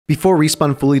Before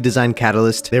Respawn fully designed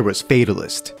Catalyst, there was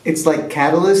Fatalist. It's like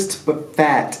Catalyst, but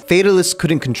fat. Fatalist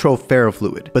couldn't control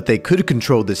ferrofluid, but they could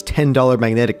control this $10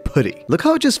 magnetic putty. Look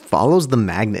how it just follows the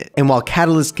magnet. And while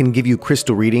Catalyst can give you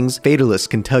crystal readings, Fatalist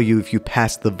can tell you if you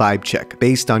pass the vibe check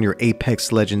based on your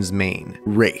Apex Legends main.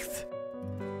 Wraith,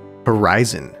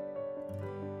 Horizon,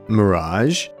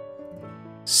 Mirage,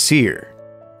 Seer,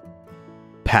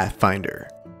 Pathfinder.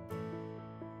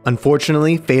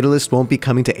 Unfortunately, Fatalist won't be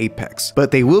coming to Apex,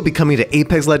 but they will be coming to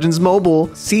Apex Legends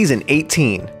Mobile Season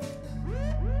 18.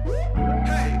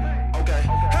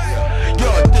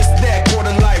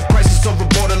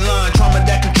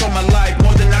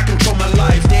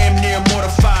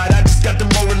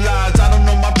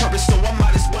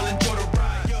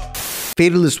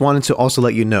 Fatalist wanted to also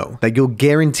let you know that you'll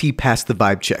guarantee pass the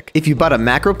vibe check if you bought a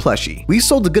macro plushie. We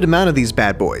sold a good amount of these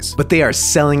bad boys, but they are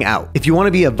selling out. If you want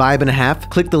to be a vibe and a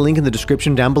half, click the link in the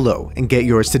description down below and get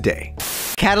yours today.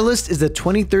 Catalyst is the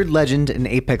 23rd legend in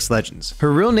Apex Legends.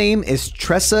 Her real name is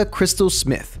Tressa Crystal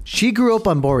Smith. She grew up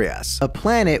on Boreas, a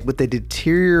planet with a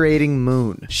deteriorating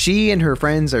moon. She and her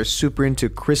friends are super into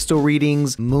crystal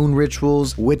readings, moon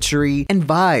rituals, witchery, and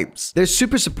vibes. They're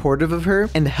super supportive of her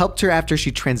and helped her after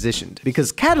she transitioned,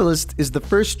 because Catalyst is the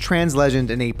first trans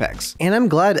legend in Apex. And I'm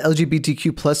glad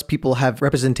LGBTQ+ people have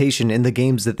representation in the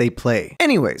games that they play.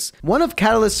 Anyways, one of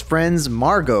Catalyst's friends,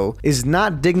 Margot, is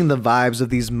not digging the vibes of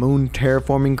these moon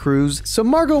terraforming crews, so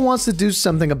Margot wants to do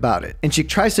something about it, and she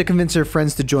tries to convince her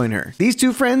friends to join her. These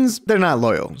two friends, they're not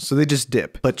loyal, so they just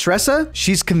dip. But Tressa,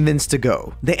 she's convinced to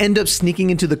go. They end up sneaking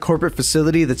into the corporate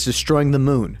facility that's destroying the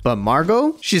moon. But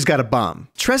Margot, she's got a bomb.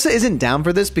 Tressa isn't down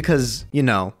for this because, you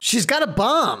know, she's got a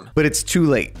bomb. But it's too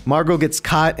late. Margot gets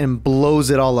caught and blows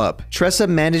it all up. Tressa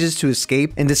manages to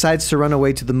escape and decides to run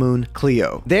away to the moon,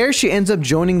 Cleo. There, she ends up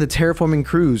joining the terraforming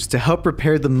crews to help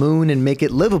repair the moon and make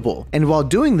it livable. And while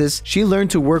doing this, she learned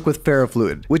to work with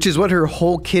ferrofluid, which is what her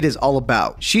whole kit is all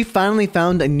about. She finally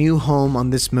found a new home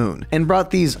on this moon and brought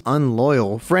these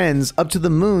unloyal friends up to the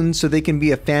moon so they can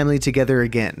be a family together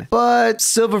again. But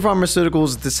Silver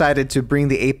Pharmaceuticals decided to bring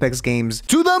the Apex games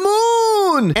to the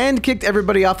moon and kicked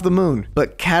everybody off the moon.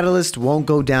 But Catalyst won't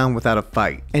go down without a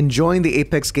fight and join the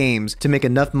Apex games to make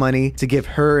enough money to give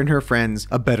her and her friends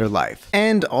a better life.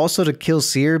 And also to kill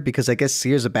Seer, because I guess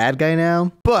Seer's a bad guy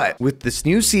now. But with this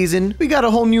new season, we got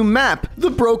a whole new map, the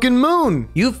Broken Moon.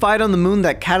 You fight on the moon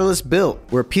that Catalyst built,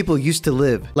 where people used to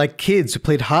live, like kids who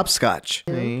played hopscotch.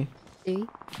 3,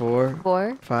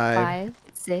 4, 5,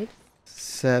 6,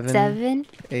 7,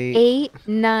 8,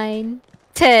 9,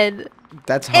 10.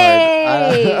 That's hard.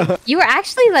 Hey! You were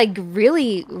actually like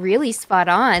really spot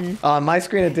on. On my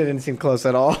screen, it didn't seem close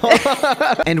at all.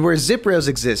 And where zip rails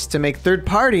exist to make third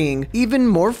partying even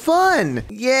more fun.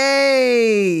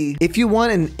 Yay! If you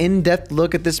want an in-depth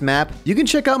look at this map, you can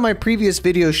check out my previous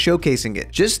video showcasing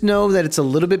it. Just know that it's a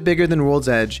little bit bigger than World's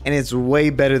Edge and it's way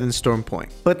better than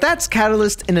Stormpoint. But that's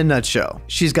Catalyst in a nutshell.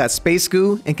 She's got space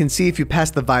goo and can see if you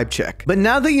pass the vibe check. But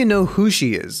now that you know who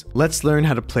she is, let's learn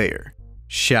how to play her.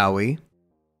 Shall we?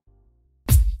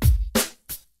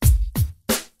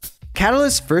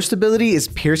 Catalyst's first ability is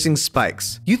Piercing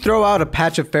Spikes. You throw out a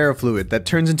patch of ferrofluid that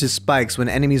turns into spikes when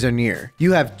enemies are near.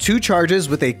 You have 2 charges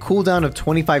with a cooldown of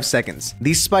 25 seconds.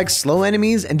 These spikes slow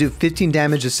enemies and do 15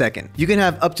 damage a second. You can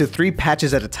have up to 3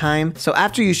 patches at a time, so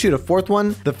after you shoot a 4th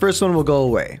one, the first one will go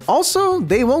away. Also,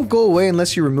 they won't go away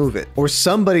unless you remove it, or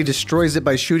somebody destroys it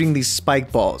by shooting these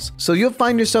spike balls. So you'll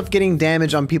find yourself getting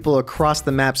damage on people across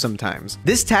the map sometimes.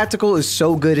 This tactical is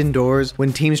so good indoors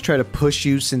when teams try to push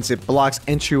you since it blocks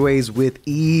entryways with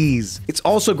ease. It's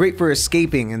also great for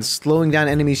escaping and slowing down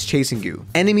enemies chasing you.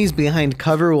 Enemies behind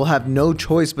cover will have no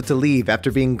choice but to leave after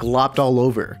being glopped all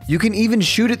over. You can even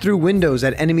shoot it through windows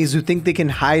at enemies who think they can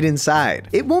hide inside.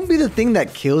 It won't be the thing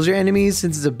that kills your enemies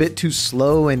since it's a bit too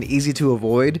slow and easy to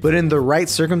avoid, but in the right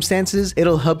circumstances,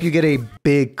 it'll help you get a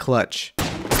big clutch.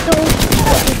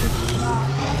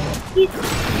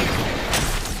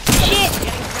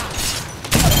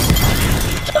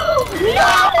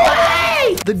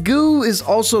 The goo is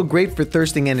also great for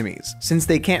thirsting enemies, since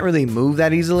they can't really move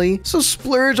that easily, so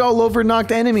splurge all over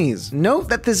knocked enemies. Note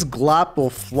that this glop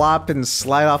will flop and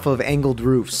slide off of angled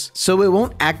roofs, so it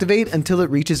won't activate until it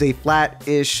reaches a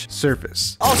flat-ish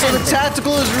surface. Also, the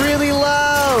tactical is really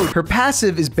loud! Her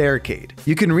passive is Barricade.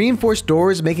 You can reinforce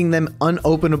doors, making them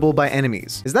unopenable by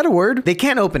enemies. Is that a word? They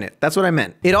can't open it, that's what I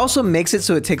meant. It also makes it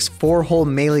so it takes 4 whole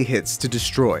melee hits to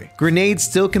destroy. Grenades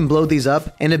still can blow these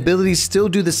up, and abilities still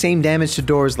do the same damage to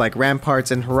doors like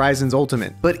Rampart's and Horizon's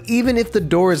ultimate. But even if the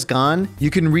door is gone, you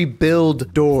can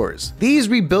rebuild doors. These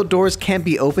rebuilt doors can't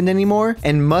be opened anymore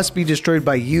and must be destroyed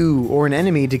by you or an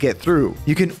enemy to get through.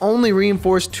 You can only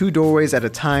reinforce 2 doorways at a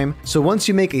time, so once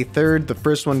you make a third, the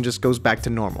first one just goes back to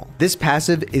normal. This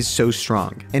passive is so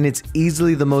strong, and it's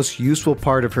easily the most useful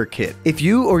part of her kit. If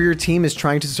you or your team is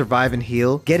trying to survive and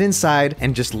heal, get inside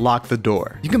and just lock the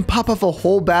door. You can pop off a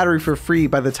whole battery for free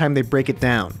by the time they break it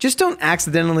down. Just don't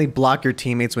accidentally block your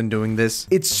teammates when doing this.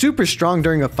 It's super strong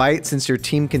during a fight since your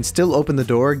team can still open the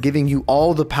door, giving you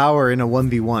all the power in a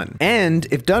 1v1. And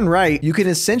if done right, you can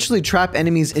essentially trap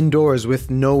enemies indoors with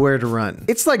nowhere to run.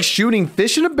 It's like shooting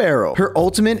fish in a barrel. Her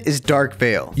ultimate is Dark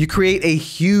Veil. You create a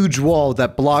huge wall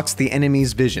that blocks the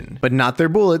enemy's vision, but not their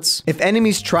bullets. If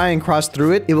enemies try and cross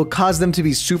through it, it will cause them to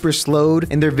be super slowed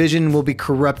and their vision will be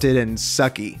corrupted and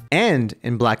sucky, and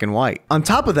in black and white. On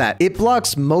top of that, it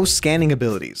blocks most scanning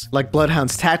abilities, like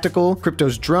Bloodhound's Tactical,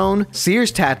 Crypto's Drone,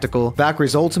 Seer's Tactical,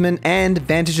 Valkyrie's Ultimate, and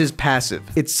Vantage's Passive.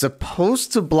 It's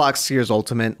supposed to block Seer's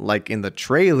Ultimate, like in the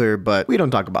trailer, but we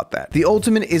don't talk about that. The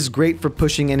ultimate is great for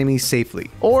pushing enemies safely,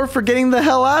 or for getting the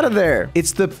hell out of there.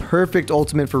 It's the perfect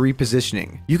ultimate for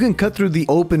repositioning. You can cut through the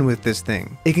open with this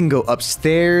thing. It can go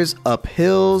upstairs, up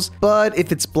hills, but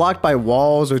if it's blocked by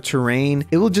walls or terrain,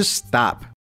 it will just stop.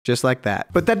 Just like that.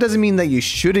 But that doesn't mean that you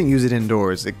shouldn't use it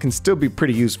indoors. It can still be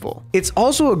pretty useful. It's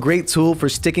also a great tool for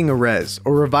sticking a res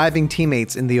or reviving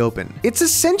teammates in the open. It's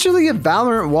essentially a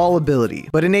Valorant wall ability,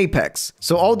 but in Apex.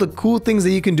 So all the cool things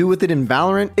that you can do with it in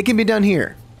Valorant, it can be done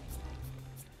here.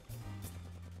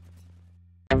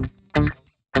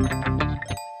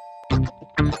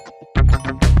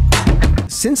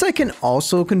 Since I can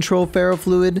also control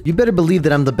ferrofluid, you better believe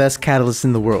that I'm the best catalyst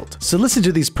in the world. So listen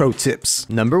to these pro tips.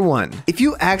 Number 1, if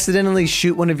you accidentally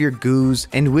shoot one of your goos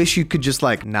and wish you could just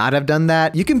like not have done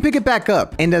that, you can pick it back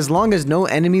up, and as long as no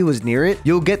enemy was near it,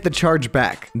 you'll get the charge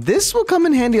back. This will come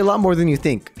in handy a lot more than you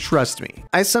think, trust me.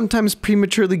 I sometimes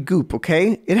prematurely goop,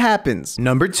 okay? It happens.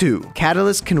 Number 2,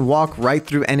 catalyst can walk right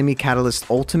through enemy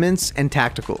catalyst ultimates and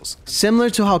tacticals,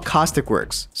 similar to how caustic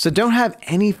works. So don't have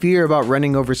any fear about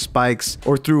running over spikes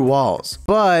or through walls.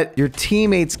 But your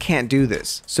teammates can't do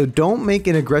this. So don't make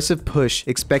an aggressive push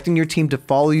expecting your team to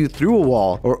follow you through a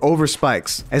wall or over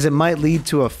spikes, as it might lead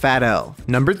to a fat L.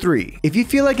 Number 3, if you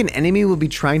feel like an enemy will be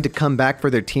trying to come back for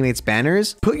their teammates'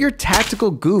 banners, put your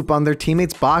tactical goop on their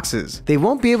teammates' boxes. They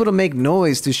won't be able to make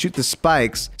noise to shoot the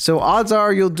spikes, so odds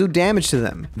are you'll do damage to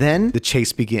them. Then the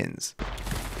chase begins.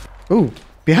 Ooh,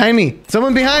 behind me.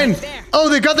 Someone behind. Oh,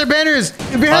 they got their banners.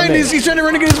 Behind. He's trying to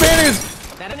run and get his banners.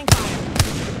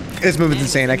 This movement's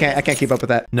insane. I can't keep up with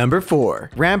that. Number 4,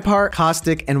 Rampart,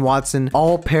 Caustic, and Watson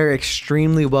all pair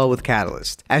extremely well with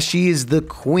Catalyst, as she is the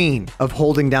queen of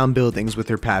holding down buildings with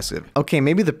her passive. Okay,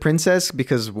 maybe the princess,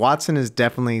 because Watson is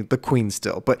definitely the queen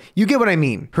still, but you get what I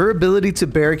mean. Her ability to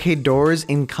barricade doors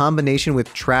in combination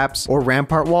with traps or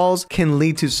rampart walls can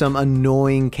lead to some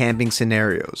annoying camping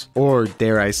scenarios. Or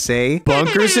dare I say,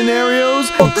 bunker scenarios?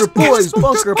 Bunker boys,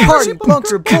 bunker party,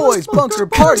 bunker boys, bunker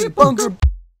party, bunker.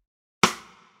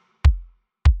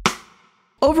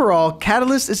 Overall,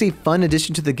 Catalyst is a fun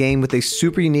addition to the game with a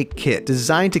super unique kit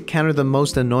designed to counter the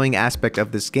most annoying aspect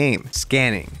of this game,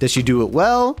 scanning. Does she do it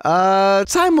well?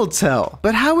 Time will tell.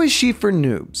 But how is she for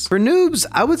noobs? For noobs,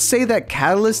 I would say that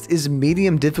Catalyst is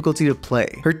medium difficulty to play.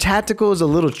 Her tactical is a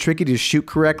little tricky to shoot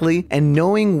correctly, and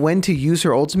knowing when to use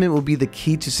her ultimate will be the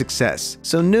key to success.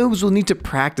 So noobs will need to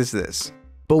practice this.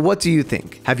 But what do you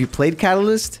think? Have you played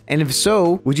Catalyst? And if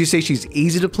so, would you say she's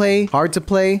easy to play, hard to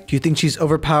play? Do you think she's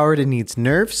overpowered and needs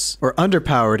nerfs, or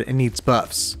underpowered and needs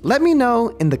buffs? Let me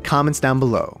know in the comments down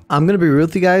below. I'm gonna be real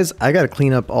with you guys, I gotta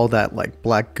clean up all that like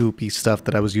black goopy stuff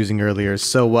that I was using earlier,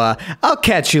 so I'll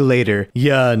catch you later,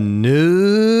 ya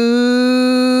noob.